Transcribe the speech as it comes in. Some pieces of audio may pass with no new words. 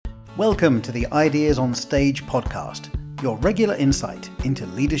Welcome to the Ideas on Stage podcast, your regular insight into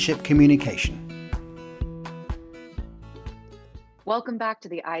leadership communication. Welcome back to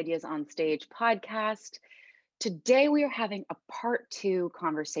the Ideas on Stage podcast. Today we are having a part 2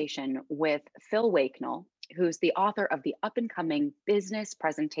 conversation with Phil Wakenaal, who's the author of the up-and-coming Business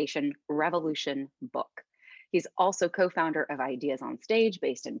Presentation Revolution book. He's also co-founder of Ideas on Stage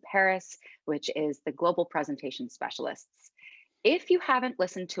based in Paris, which is the global presentation specialists. If you haven't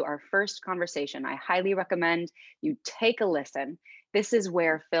listened to our first conversation, I highly recommend you take a listen. This is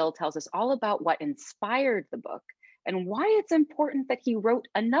where Phil tells us all about what inspired the book and why it's important that he wrote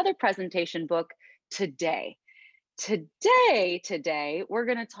another presentation book today. Today, we're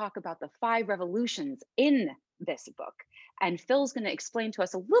going to talk about the 5 revolutions in this book. And Phil's going to explain to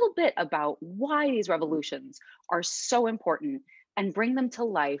us a little bit about why these revolutions are so important and bring them to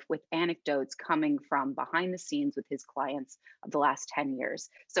life with anecdotes coming from behind the scenes with his clients of the last 10 years.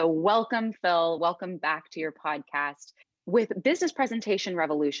 So welcome, Phil. Welcome back to your podcast. With Business Presentation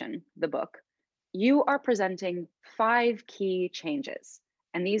Revolution, the book, you are presenting 5 key changes.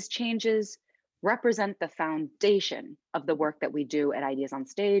 And these changes represent the foundation of the work that we do at Ideas on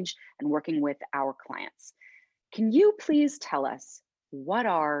Stage and working with our clients. Can you please tell us, what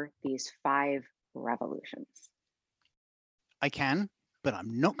are these 5 revolutions? I can, but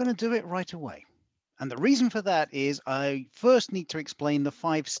I'm not going to do it right away. And the reason for that is I first need to explain the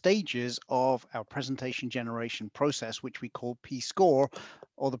 5 stages of our presentation generation process, which we call P-SCORE,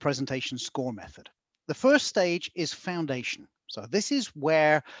 or the presentation score method. The first stage is foundation. So this is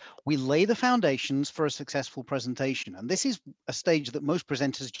where we lay the foundations for a successful presentation. And this is a stage that most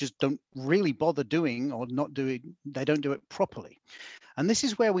presenters just don't really bother doing or not doing. They don't do it properly. And this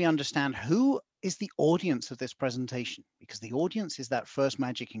is where we understand who is the audience of this presentation, because the audience is that first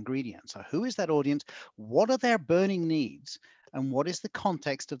magic ingredient. So who is that audience? What are their burning needs? And what is the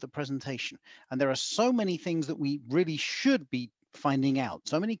context of the presentation? And there are so many things that we really should be finding out.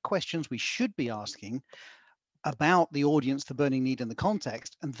 So many questions we should be asking about the audience, the burning need, and the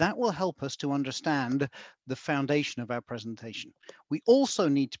context, and that will help us to understand the foundation of our presentation. We also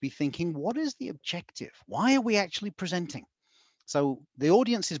need to be thinking, what is the objective? Why are we actually presenting? So the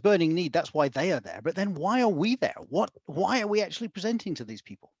audience is burning need, that's why they are there, but then why are we there? Why are we actually presenting to these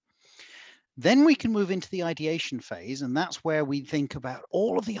people? Then we can move into the ideation phase, and that's where we think about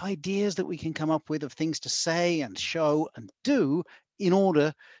all of the ideas that we can come up with of things to say and show and do in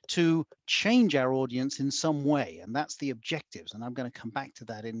order to change our audience in some way, and that's the objectives. And I'm going to come back to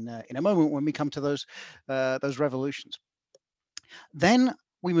that in a moment when we come to those revolutions. Then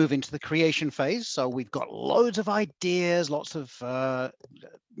we move into the creation phase. So we've got loads of ideas, lots of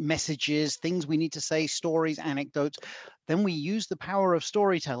messages, things we need to say, stories, anecdotes. Then we use the power of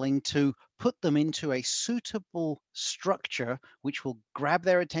storytelling to put them into a suitable structure, which will grab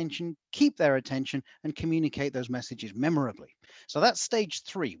their attention, keep their attention, and communicate those messages memorably. So that's stage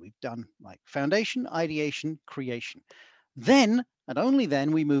 3. We've done like foundation, ideation, creation. Then, and only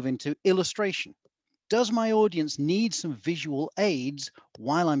then, we move into illustration. Does my audience need some visual aids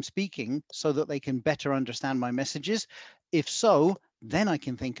while I'm speaking so that they can better understand my messages? If so, then I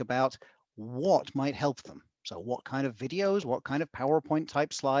can think about what might help them. So what kind of videos, what kind of PowerPoint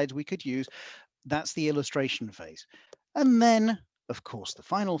type slides we could use. That's the illustration phase. And then, of course, the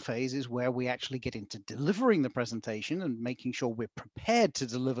final phase is where we actually get into delivering the presentation and making sure we're prepared to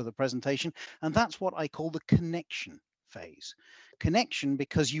deliver the presentation. And that's what I call the connection phase. Connection,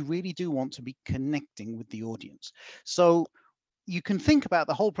 because you really do want to be connecting with the audience. So you can think about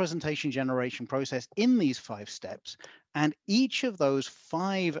the whole presentation generation process in these 5 steps, and each of those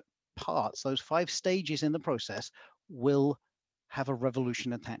 5 parts, those 5 stages in the process, will have a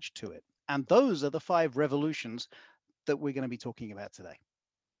revolution attached to it. And those are the 5 revolutions that we're going to be talking about today.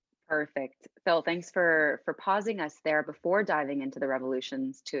 Perfect. Phil, thanks for pausing us there before diving into the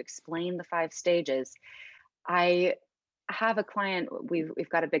revolutions to explain the 5 stages. I have a client, we've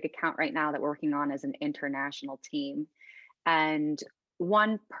got a big account right now that we're working on as an international team. And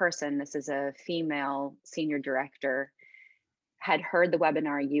one person, this is a female senior director, had heard the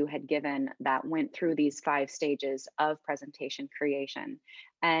webinar you had given that went through these 5 stages of presentation creation.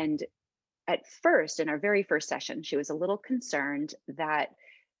 And at first, in our very first session, she was a little concerned that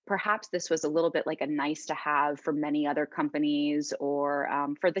perhaps this was a little bit like a nice to have for many other companies or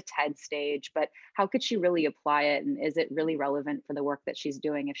for the TED stage, but how could she really apply it? And is it really relevant for the work that she's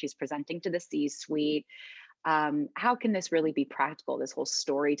doing if she's presenting to the C-suite? How can this really be practical, this whole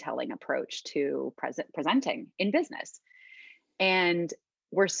storytelling approach to presenting in business? And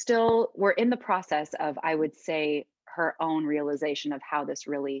we're in the process of, I would say, her own realization of how this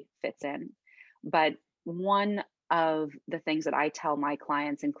really fits in. But one of the things that I tell my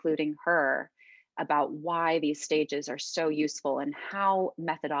clients, including her, about why these stages are so useful and how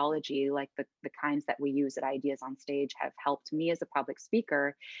methodology, like the kinds that we use at Ideas on Stage, have helped me as a public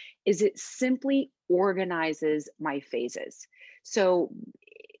speaker, is it simply organizes my phases. So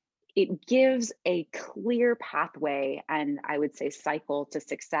it gives a clear pathway and, I would say, cycle to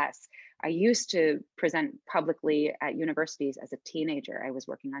success. I used to present publicly at universities as a teenager. I was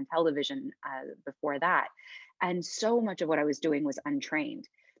working on television before that. And so much of what I was doing was untrained.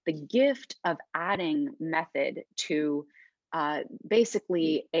 The gift of adding method to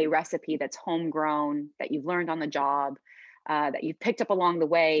basically a recipe that's homegrown, that you've learned on the job, that you've picked up along the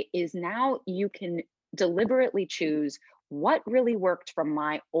way, is now you can deliberately choose what really worked from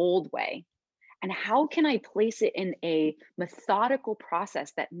my old way and how can I place it in a methodical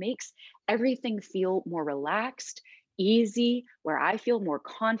process that makes everything feel more relaxed, easy, where I feel more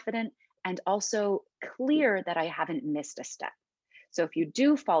confident, and also clear that I haven't missed a step. So if you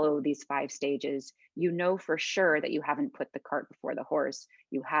do follow these 5 stages, you know for sure that you haven't put the cart before the horse.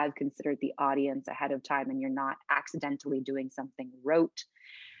 You have considered the audience ahead of time and you're not accidentally doing something rote.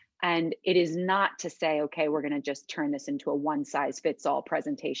 And it is not to say, okay, we're going to just turn this into a one size fits all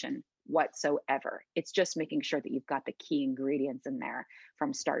presentation whatsoever. It's just making sure that you've got the key ingredients in there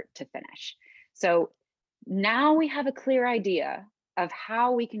from start to finish. So now we have a clear idea of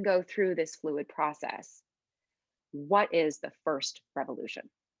how we can go through this fluid process. What is the first revolution?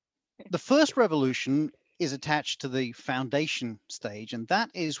 The first revolution is attached to the foundation stage, and that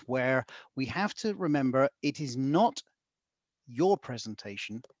is where we have to remember it is not your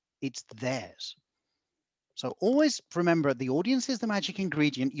presentation, it's theirs. So always remember the audience is the magic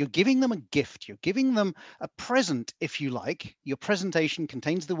ingredient. You're giving them a gift. You're giving them a present, if you like. Your presentation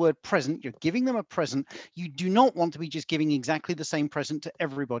contains the word present. You're giving them a present. You do not want to be just giving exactly the same present to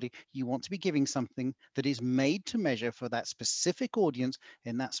everybody. You want to be giving something that is made to measure for that specific audience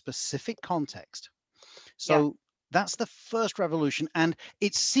in that specific context. Yeah. So that's the first revolution. And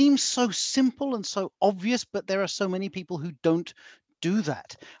it seems so simple and so obvious, but there are so many people who don't do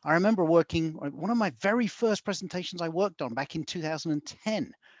that. I remember working, one of my very first presentations I worked on back in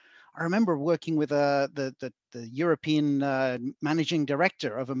 2010. I remember working with the European managing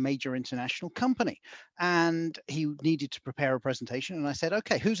director of a major international company, and he needed to prepare a presentation. And I said,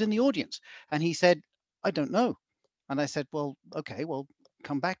 okay, who's in the audience? And he said, I don't know. And I said, well, okay, well,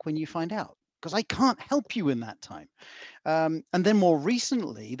 come back when you find out, because I can't help you in that time. And then more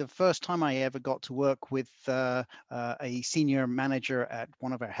recently, the first time I ever got to work with a senior manager at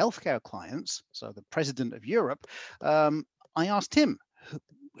one of our healthcare clients, so the president of Europe, I asked him,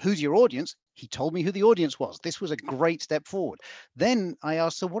 who's your audience? He told me who the audience was. This was a great step forward. Then I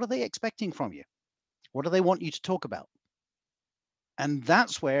asked, so what are they expecting from you? What do they want you to talk about? And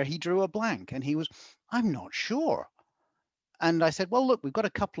that's where he drew a blank and he was, I'm not sure. And I said, well, look, we've got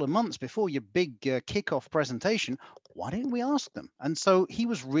a couple of months before your big kickoff presentation. Why don't we ask them? And so he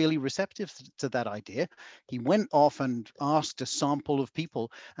was really receptive to that idea. He went off and asked a sample of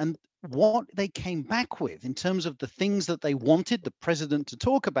people. And what they came back with in terms of the things that they wanted the president to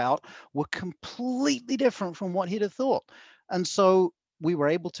talk about were completely different from what he'd have thought. And so we were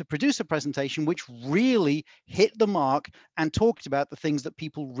able to produce a presentation which really hit the mark and talked about the things that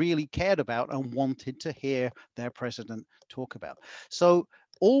people really cared about and wanted to hear their president talk about. So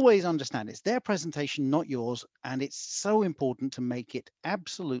always understand it's their presentation, not yours, and it's so important to make it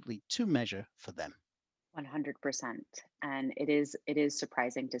absolutely to measure for them. 100%. And it is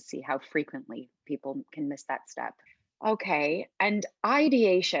surprising to see how frequently people can miss that step. Okay, and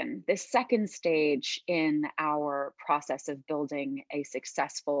ideation, the second stage in our process of building a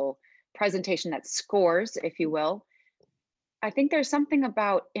successful presentation that scores, if you will. I think there's something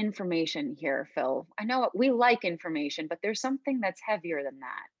about information here, Phil. I know we like information, but there's something that's heavier than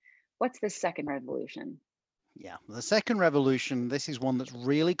that. What's the second revolution? Yeah, the second revolution, this is one that's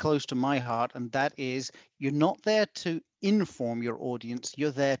really close to my heart, and that is you're not there to inform your audience,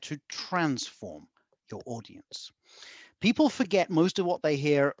 you're there to transform your audience. People forget most of what they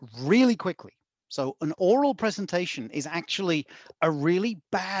hear really quickly. So an oral presentation is actually a really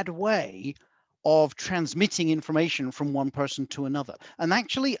bad way of transmitting information from one person to another. And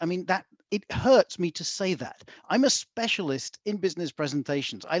actually, I mean, that it hurts me to say that. I'm a specialist in business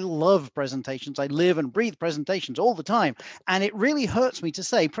presentations. I love presentations. I live and breathe presentations all the time. And it really hurts me to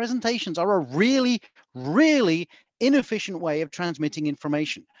say presentations are a really, really inefficient way of transmitting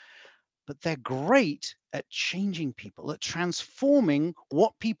information, but they're great at changing people, at transforming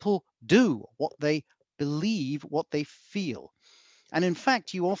what people do, what they believe, what they feel. And in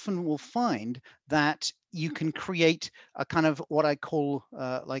fact, you often will find that you can create a kind of what I call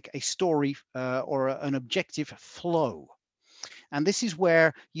like a story or an objective flow. And this is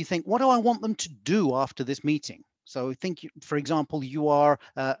where you think, what do I want them to do after this meeting? So think, for example, you are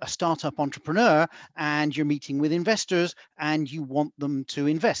a startup entrepreneur and you're meeting with investors and you want them to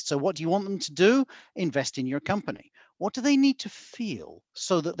invest. So what do you want them to do? Invest in your company. What do they need to feel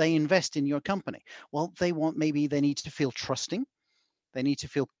so that they invest in your company? Well, maybe they need to feel trusting. They need to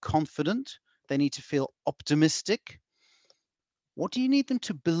feel confident. They need to feel optimistic. What do you need them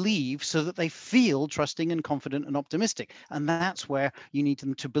to believe so that they feel trusting and confident and optimistic? And that's where you need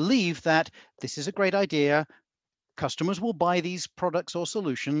them to believe that this is a great idea. Customers will buy these products or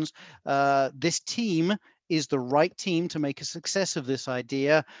solutions. This team is the right team to make a success of this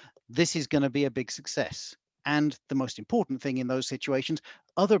idea. This is going to be a big success. And the most important thing in those situations,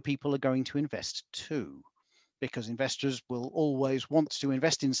 other people are going to invest too, because investors will always want to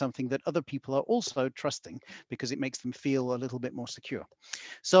invest in something that other people are also trusting because it makes them feel a little bit more secure.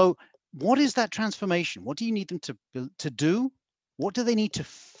 So what is that transformation? What do you need them to do? What do they need to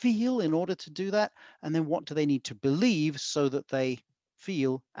feel in order to do that? And then what do they need to believe so that they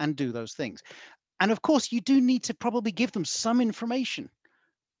feel and do those things? And of course, you do need to probably give them some information,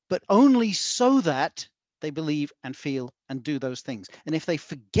 but only so that they believe and feel and do those things. And if they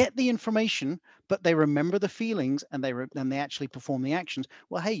forget the information, but they remember the feelings and they actually perform the actions,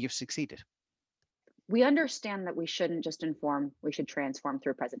 well, hey, you've succeeded. We understand that we shouldn't just inform, we should transform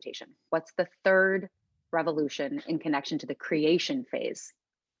through presentation. What's the third revolution in connection to the creation phase?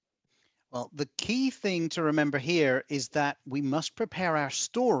 Well, the key thing to remember here is that we must prepare our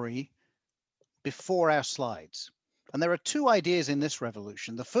story before our slides. And there are two ideas in this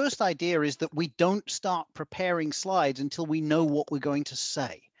revolution. The first idea is that we don't start preparing slides until we know what we're going to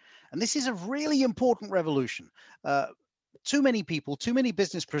say. And this is a really important revolution. Too many people, too many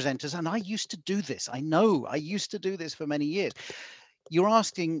business presenters, and I used to do this. I know I used to do this for many years. You're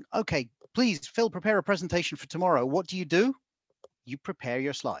asking, okay, please, Phil, prepare a presentation for tomorrow. What do? You prepare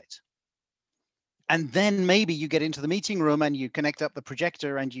your slides. And then maybe you get into the meeting room and you connect up the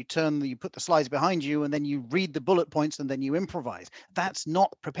projector and you put the slides behind you and then you read the bullet points and then you improvise. That's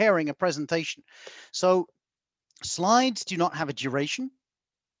not preparing a presentation. So slides do not have a duration.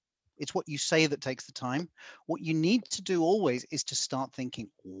 It's what you say that takes the time. What you need to do always is to start thinking,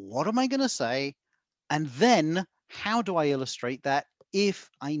 what am I going to say? And then how do I illustrate that if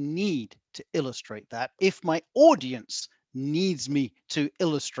I need to illustrate that, if my audience needs me to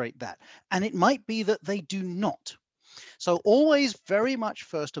illustrate that? And it might be that they do not. So always very much,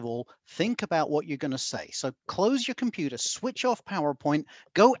 first of all, think about what you're going to say. So close your computer, switch off PowerPoint,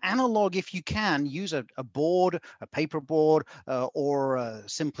 go analog if you can, use a board, a paper board, or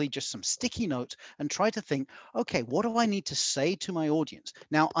simply just some sticky notes and try to think, okay, what do I need to say to my audience?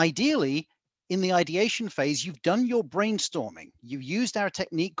 Now, ideally, in the ideation phase, you've done your brainstorming. You've used our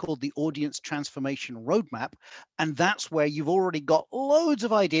technique called the audience transformation roadmap, and that's where you've already got loads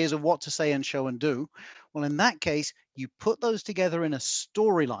of ideas of what to say and show and do. Well, in that case, you put those together in a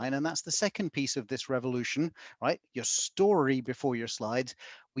storyline, and that's the second piece of this revolution, right? Your story before your slides.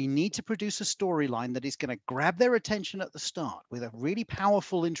 We need to produce a storyline that is going to grab their attention at the start with a really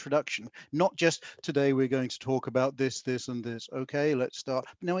powerful introduction, not just today we're going to talk about this, this, and this. Okay, let's start.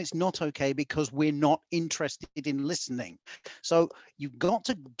 No, it's not okay because we're not interested in listening. So you've got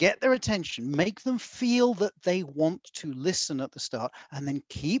to get their attention, make them feel that they want to listen at the start, and then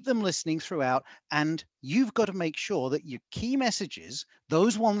keep them listening throughout. And you've got to make sure that your key messages,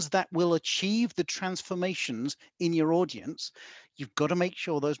 those ones that will achieve the transformations in your audience, you've got to make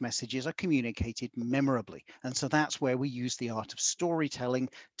sure those messages are communicated memorably. And so that's where we use the art of storytelling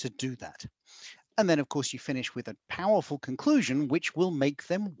to do that. And then, of course, you finish with a powerful conclusion, which will make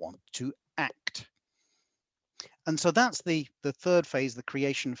them want to act. And so that's the third phase, the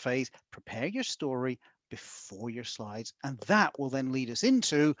creation phase. Prepare your story before your slides, and that will then lead us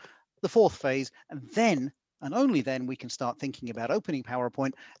into the fourth phase. And then, and only then, we can start thinking about opening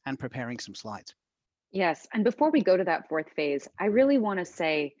PowerPoint and preparing some slides. Yes. And before we go to that fourth phase, I really want to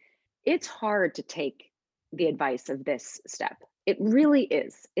say it's hard to take the advice of this step. It really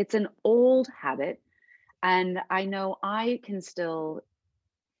is. It's an old habit. And I know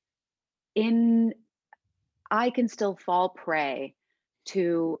in I can still fall prey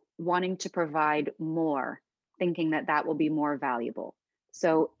to wanting to provide more, thinking that that will be more valuable.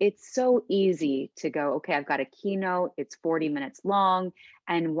 So it's so easy to go, okay, I've got a keynote, it's 40 minutes long,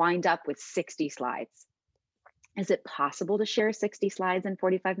 and wind up with 60 slides. Is it possible to share 60 slides in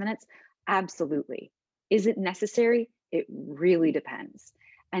 45 minutes? Absolutely. Is it necessary? It really depends.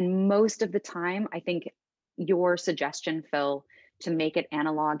 And most of the time, I think your suggestion, Phil, to make it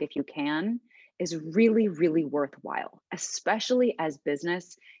analog if you can, is really, really worthwhile, especially as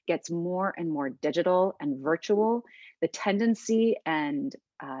business gets more and more digital and virtual. The tendency and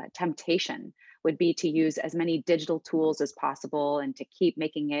temptation would be to use as many digital tools as possible and to keep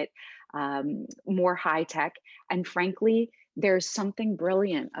making it more high tech. And frankly, there's something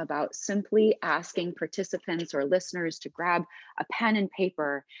brilliant about simply asking participants or listeners to grab a pen and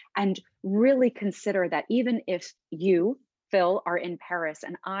paper and really consider that even if you, Phil, are in Paris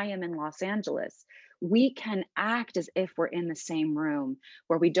and I am in Los Angeles, we can act as if we're in the same room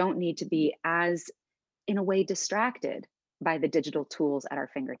where we don't need to be as, in a way, distracted by the digital tools at our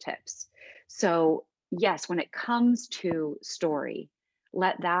fingertips. So, yes, when it comes to story,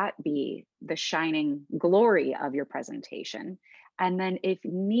 let that be the shining glory of your presentation. And then, if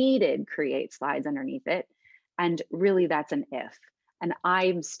needed, create slides underneath it. And really, that's an if. And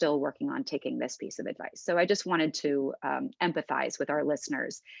I'm still working on taking this piece of advice. So I just wanted to empathize with our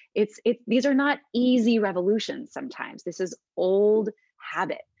listeners. These are not easy revolutions sometimes. This is old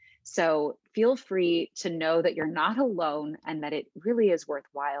habit. So feel free to know that you're not alone and that it really is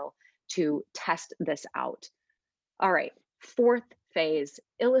worthwhile to test this out. All right, fourth phase,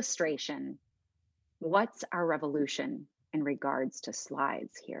 illustration. What's our revolution in regards to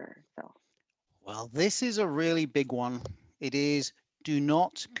slides here, Phil? Well, this is a really big one. It is, do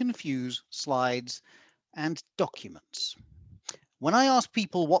not confuse slides and documents. When I ask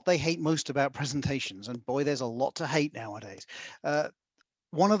people what they hate most about presentations, and boy, there's a lot to hate nowadays,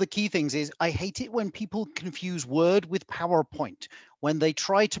 one of the key things is I hate it when people confuse Word with PowerPoint, when they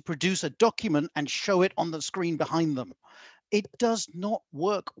try to produce a document and show it on the screen behind them. It does not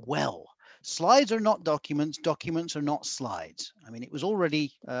work well. Slides are not documents. Documents are not slides. I mean, it was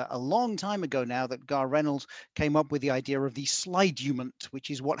already a long time ago now that Gar Reynolds came up with the idea of the slidument, which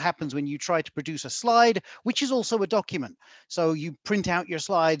is what happens when you try to produce a slide, which is also a document. So you print out your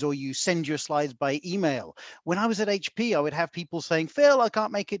slides or you send your slides by email. When I was at HP, I would have people saying, Phil, I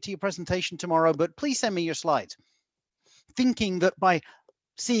can't make it to your presentation tomorrow, but please send me your slides. Thinking that by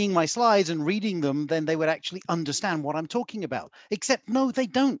seeing my slides and reading them, then they would actually understand what I'm talking about. Except no, they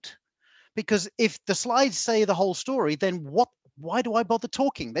don't. Because if the slides say the whole story, then why do I bother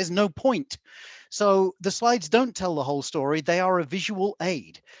talking? There's no point. So the slides don't tell the whole story. They are a visual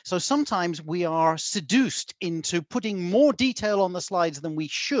aid. So sometimes we are seduced into putting more detail on the slides than we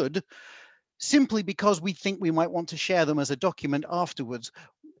should, simply because we think we might want to share them as a document afterwards.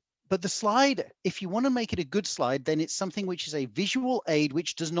 But the slide, if you want to make it a good slide, then it's something which is a visual aid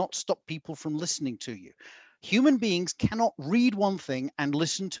which does not stop people from listening to you. Human beings cannot read one thing and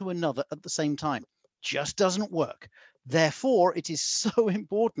listen to another at the same time. Just doesn't work. Therefore, it is so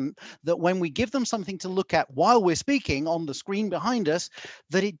important that when we give them something to look at while we're speaking on the screen behind us,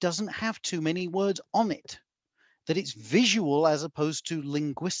 that it doesn't have too many words on it, that it's visual as opposed to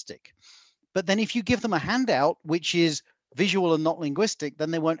linguistic. But then if you give them a handout, which is visual and not linguistic, then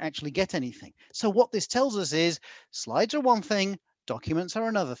they won't actually get anything. So what this tells us is slides are one thing, documents are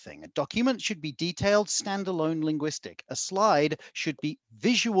another thing. A document should be detailed, standalone, linguistic. A slide should be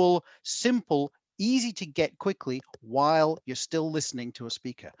visual, simple, easy to get quickly while you're still listening to a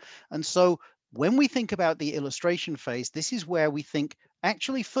speaker. And so when we think about the illustration phase, this is where we think,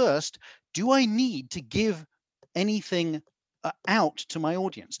 actually, first, do I need to give anything out to my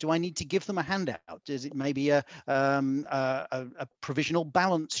audience? Do I need to give them a handout? Is it maybe a provisional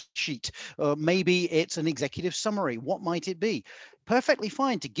balance sheet? Or maybe it's an executive summary? What might it be? Perfectly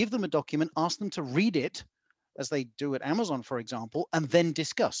fine to give them a document, ask them to read it, as they do at Amazon, for example, and then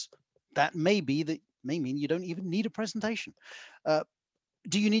discuss. That may mean you don't even need a presentation.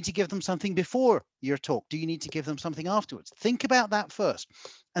 Do you need to give them something before your talk? Do you need to give them something afterwards? Think about that first.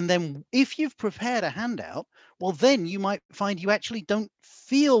 And then if you've prepared a handout, well, then you might find you actually don't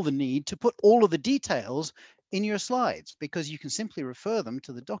feel the need to put all of the details in your slides because you can simply refer them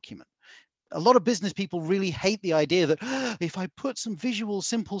to the document. A lot of business people really hate the idea that if I put some visual,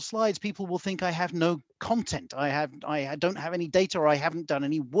 simple slides, people will think I have no content. I don't have any data, or I haven't done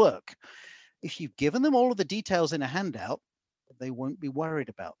any work. If you've given them all of the details in a handout, they won't be worried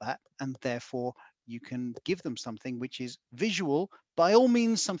about that. And therefore, you can give them something which is visual, by all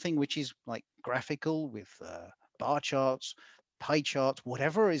means, something which is like graphical with bar charts, pie charts,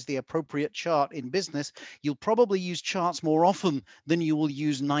 whatever is the appropriate chart in business. You'll probably use charts more often than you will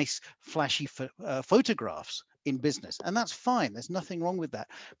use nice, flashy photographs in business. And that's fine. There's nothing wrong with that.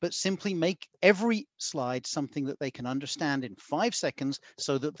 But simply make every slide something that they can understand in 5 seconds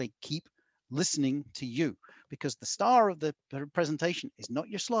so that they keep listening to you, because the star of the presentation is not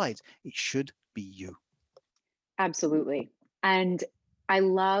your slides. It should be you. Absolutely. And I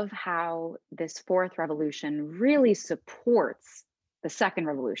love how this fourth revolution really supports the second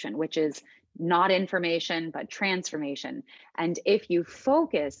revolution, which is not information, but transformation. And if you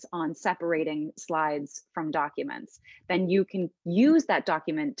focus on separating slides from documents, then you can use that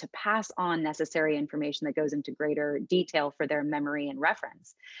document to pass on necessary information that goes into greater detail for their memory and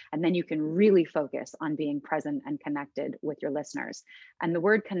reference. And then you can really focus on being present and connected with your listeners. And the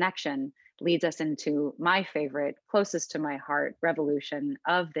word connection leads us into my favorite, closest to my heart, revolution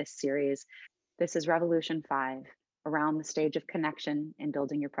of this series. This is Revolution 5, around the stage of connection in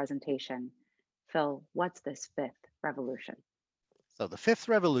building your presentation. Phil, what's this fifth revolution? So the fifth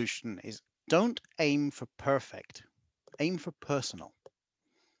revolution is don't aim for perfect, aim for personal.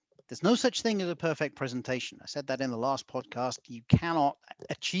 There's no such thing as a perfect presentation. I said that in the last podcast. You cannot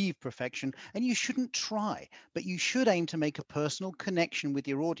achieve perfection and you shouldn't try, but you should aim to make a personal connection with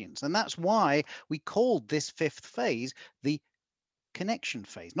your audience. And that's why we called this fifth phase the connection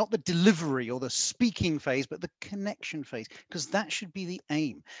phase, not the delivery or the speaking phase, but the connection phase, because that should be the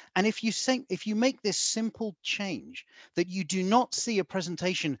aim. And if you make this simple change, that you do not see a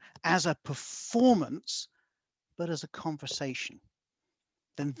presentation as a performance, but as a conversation,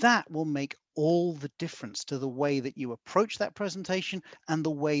 then that will make all the difference to the way that you approach that presentation and the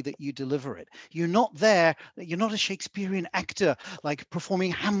way that you deliver it. You're not a Shakespearean actor like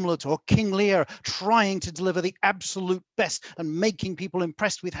performing Hamlet or King Lear, trying to deliver the absolute best and making people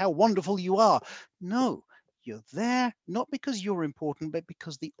impressed with how wonderful you are. No, you're there not because you're important, but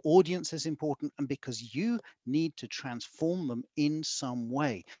because the audience is important and because you need to transform them in some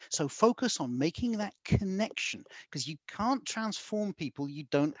way. So focus on making that connection, because you can't transform people you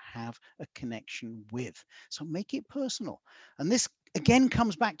don't have a connection with. So make it personal. And this again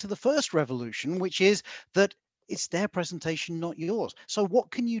comes back to the first revolution, which is that it's their presentation, not yours. So what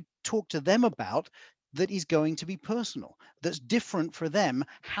can you talk to them about that is going to be personal, that's different for them?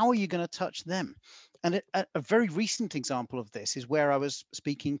 How are you going to touch them? And a very recent example of this is where I was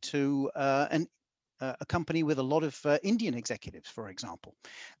speaking to a company with a lot of Indian executives, for example.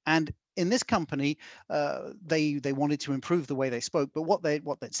 And in this company, they wanted to improve the way they spoke. But what they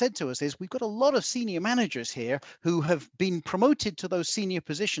said to us is, we've got a lot of senior managers here who have been promoted to those senior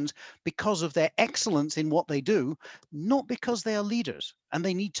positions because of their excellence in what they do, not because they are leaders. And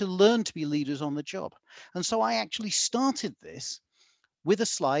they need to learn to be leaders on the job. And so I actually started this with a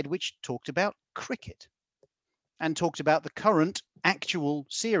slide which talked about cricket and talked about the current actual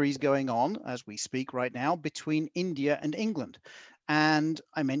series going on as we speak right now between India and England. And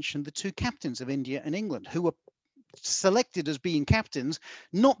I mentioned the two captains of India and England who were selected as being captains,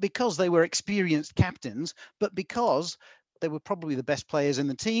 not because they were experienced captains, but because they were probably the best players in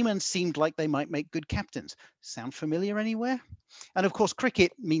the team and seemed like they might make good captains. Sound familiar anywhere? And of course,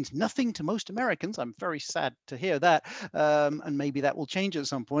 cricket means nothing to most Americans. I'm very sad to hear that. And maybe that will change at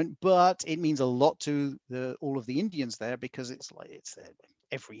some point, but it means a lot to all of the Indians there, because it's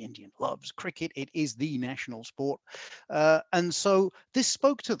every Indian loves cricket. It is the national sport. And so this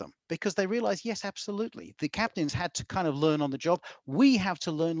spoke to them because they realized, yes, absolutely. The captains had to kind of learn on the job. We have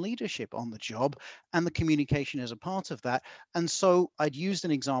to learn leadership on the job, and the communication is a part of that. And so I'd used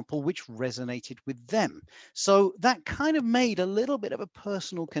an example which resonated with them. So that kind of made a little bit of a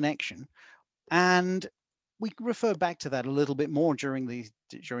personal connection. And we can refer back to that a little bit more during these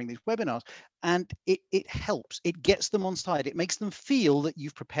webinars, and it helps. It gets them on side. It makes them feel that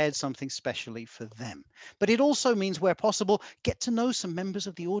you've prepared something specially for them. But it also means, where possible, get to know some members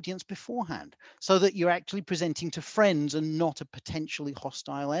of the audience beforehand, so that you're actually presenting to friends and not a potentially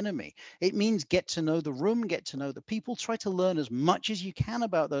hostile enemy. It means get to know the room, get to know the people, try to learn as much as you can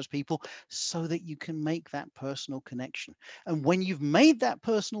about those people so that you can make that personal connection. And when you've made that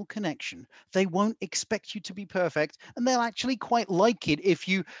personal connection, they won't expect you to be perfect, and they'll actually quite like it if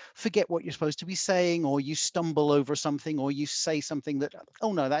you forget what you're supposed to be saying, or you stumble over something, or you say something that,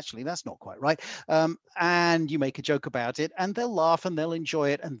 oh no, actually that's not quite right, and you make a joke about it, and they'll laugh and they'll enjoy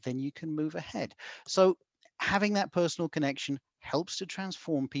it, and then you can move ahead. So having that personal connection helps to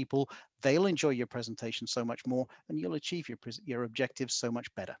transform people. They'll enjoy your presentation so much more, and you'll achieve your objectives so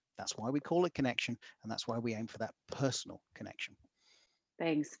much better. That's why we call it connection, and that's why we aim for that personal connection.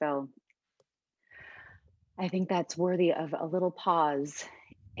 Thanks, Phil. I think that's worthy of a little pause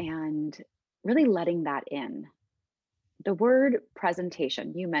and really letting that in. The word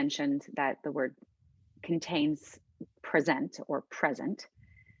presentation, you mentioned that the word contains present or present,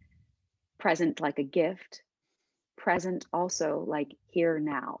 present like a gift, present also like here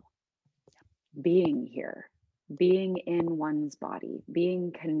now, being here, being in one's body,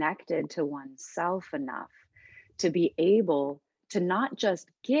 being connected to oneself enough to be able to not just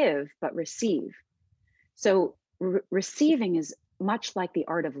give, but receive. So receiving is much like the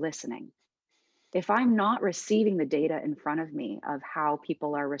art of listening. If I'm not receiving the data in front of me of how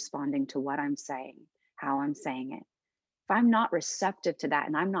people are responding to what I'm saying, how I'm saying it, if I'm not receptive to that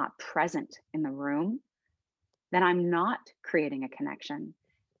and I'm not present in the room, then I'm not creating a connection.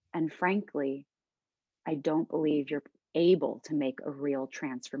 And frankly, I don't believe you're able to make a real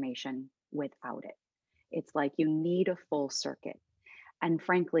transformation without it. It's like you need a full circuit. And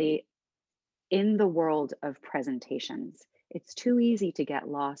frankly, in the world of presentations, it's too easy to get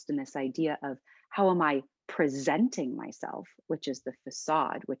lost in this idea of how am I presenting myself, which is the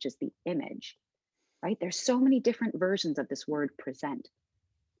facade, which is the image, right? There's so many different versions of this word present,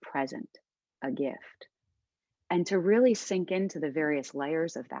 present, a gift. And to really sink into the various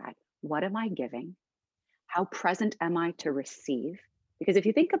layers of that, what am I giving? How present am I to receive? Because if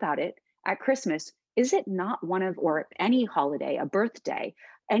you think about it, at Christmas, is it not one of, or any holiday, a birthday,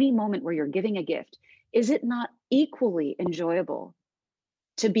 any moment where you're giving a gift, is it not equally enjoyable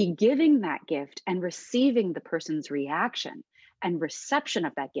to be giving that gift and receiving the person's reaction and reception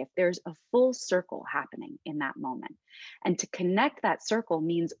of that gift? There's a full circle happening in that moment. And to connect that circle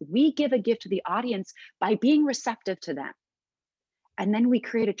means we give a gift to the audience by being receptive to them. And then we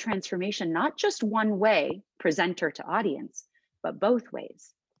create a transformation, not just one way, presenter to audience, but both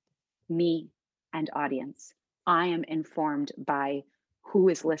ways, me and audience. I am informed by who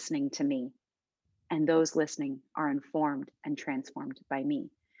is listening to me, and those listening are informed and transformed by me.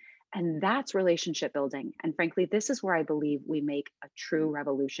 And that's relationship building. And frankly, this is where I believe we make a true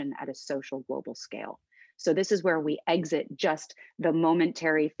revolution at a social global scale. So, this is where we exit just the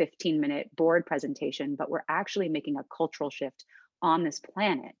momentary 15-minute board presentation, but we're actually making a cultural shift on this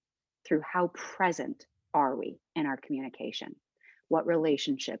planet through how present are we in our communication? What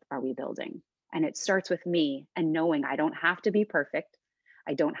relationship are we building? And it starts with me and knowing I don't have to be perfect.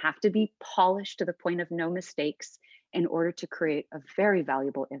 I don't have to be polished to the point of no mistakes in order to create a very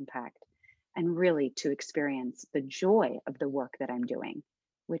valuable impact and really to experience the joy of the work that I'm doing,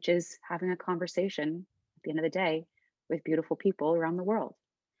 which is having a conversation at the end of the day with beautiful people around the world.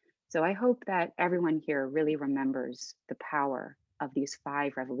 So I hope that everyone here really remembers the power of these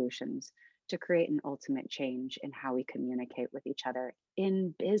 5 revolutions to create an ultimate change in how we communicate with each other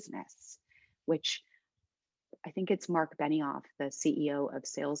in business, which I think it's Mark Benioff, the CEO of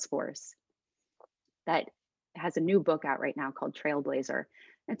Salesforce, that has a new book out right now called Trailblazer.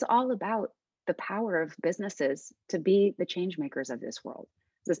 It's all about the power of businesses to be the change makers of this world.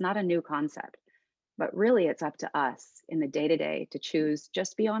 This is not a new concept, but really it's up to us in the day to day to choose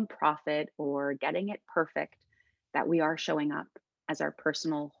just beyond profit or getting it perfect, that we are showing up as our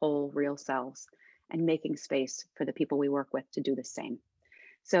personal, whole, real selves and making space for the people we work with to do the same.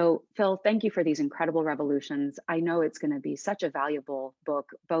 So, Phil, thank you for these incredible revolutions. I know it's going to be such a valuable book,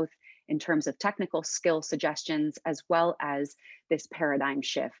 both in terms of technical skill suggestions, as well as this paradigm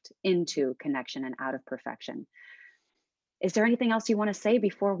shift into connection and out of perfection. Is there anything else you want to say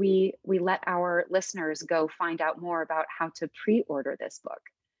before we let our listeners go find out more about how to pre-order this book?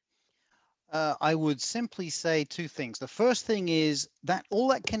 I would simply say 2 things. The first thing is that all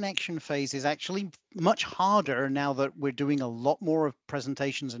that connection phase is actually much harder now that we're doing a lot more of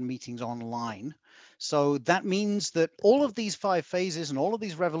presentations and meetings online. So that means that all of these 5 phases and all of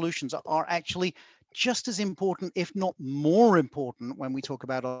these revolutions are actually just as important, if not more important, when we talk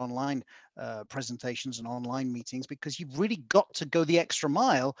about online presentations and online meetings, because you've really got to go the extra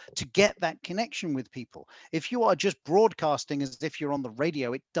mile to get that connection with people. If you are just broadcasting as if you're on the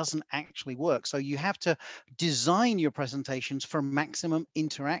radio, it doesn't actually work. So you have to design your presentations for maximum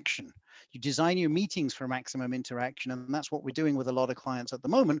interaction. You design your meetings for maximum interaction. And that's what we're doing with a lot of clients at the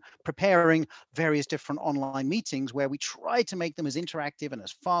moment, preparing various different online meetings where we try to make them as interactive and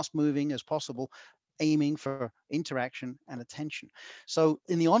as fast moving as possible, aiming for interaction and attention. So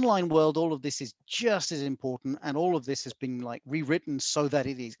in the online world, all of this is just as important, and all of this has been like rewritten so that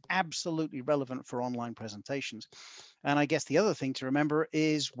it is absolutely relevant for online presentations. And I guess the other thing to remember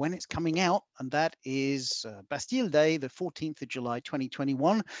is when it's coming out, and that is Bastille Day, the 14th of July,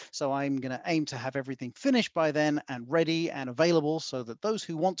 2021. So I'm going to aim to have everything finished by then and ready and available so that those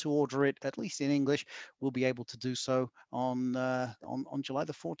who want to order it, at least in English, will be able to do so on July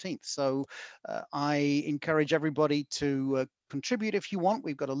the 14th. So I encourage everybody to contribute if you want.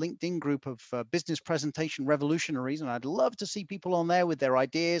 We've got a LinkedIn group of business presentation revolutionaries, and I'd love to see people on there with their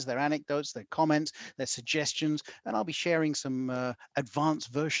ideas, their anecdotes, their comments, their suggestions, and I'll be sharing some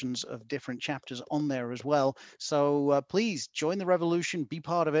advanced versions of different chapters on there as well. So please join the revolution, be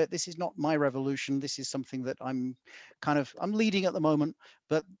part of it. This is not my revolution. This is something that I'm leading at the moment,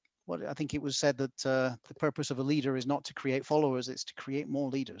 but what I think it was said that the purpose of a leader is not to create followers, it's to create more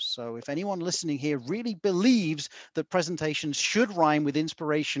leaders. So if anyone listening here really believes that presentations should rhyme with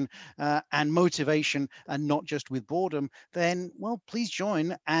inspiration and motivation and not just with boredom, then, well, please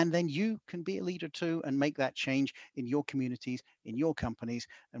join, and then you can be a leader too and make that change in your communities, in your companies,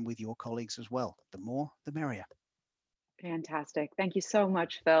 and with your colleagues as well. The more, the merrier. Fantastic. Thank you so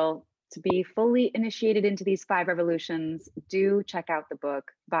much, Phil. To be fully initiated into these 5 revolutions, do check out the book,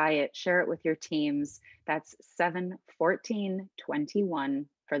 buy it, share it with your teams. That's 7/14/21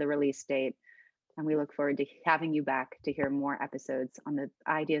 for the release date. And we look forward to having you back to hear more episodes on the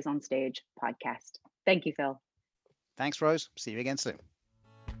Ideas on Stage podcast. Thank you, Phil. Thanks, Rose. See you again soon.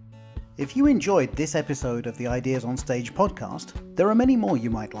 If you enjoyed this episode of the Ideas on Stage podcast, there are many more you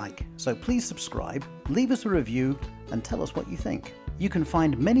might like, so please subscribe, leave us a review, and tell us what you think. You can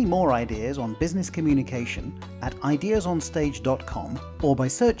find many more ideas on business communication at ideasonstage.com or by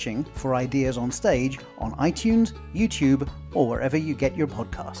searching for Ideas on Stage on iTunes, YouTube, or wherever you get your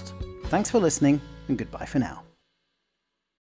podcasts. Thanks for listening, and goodbye for now.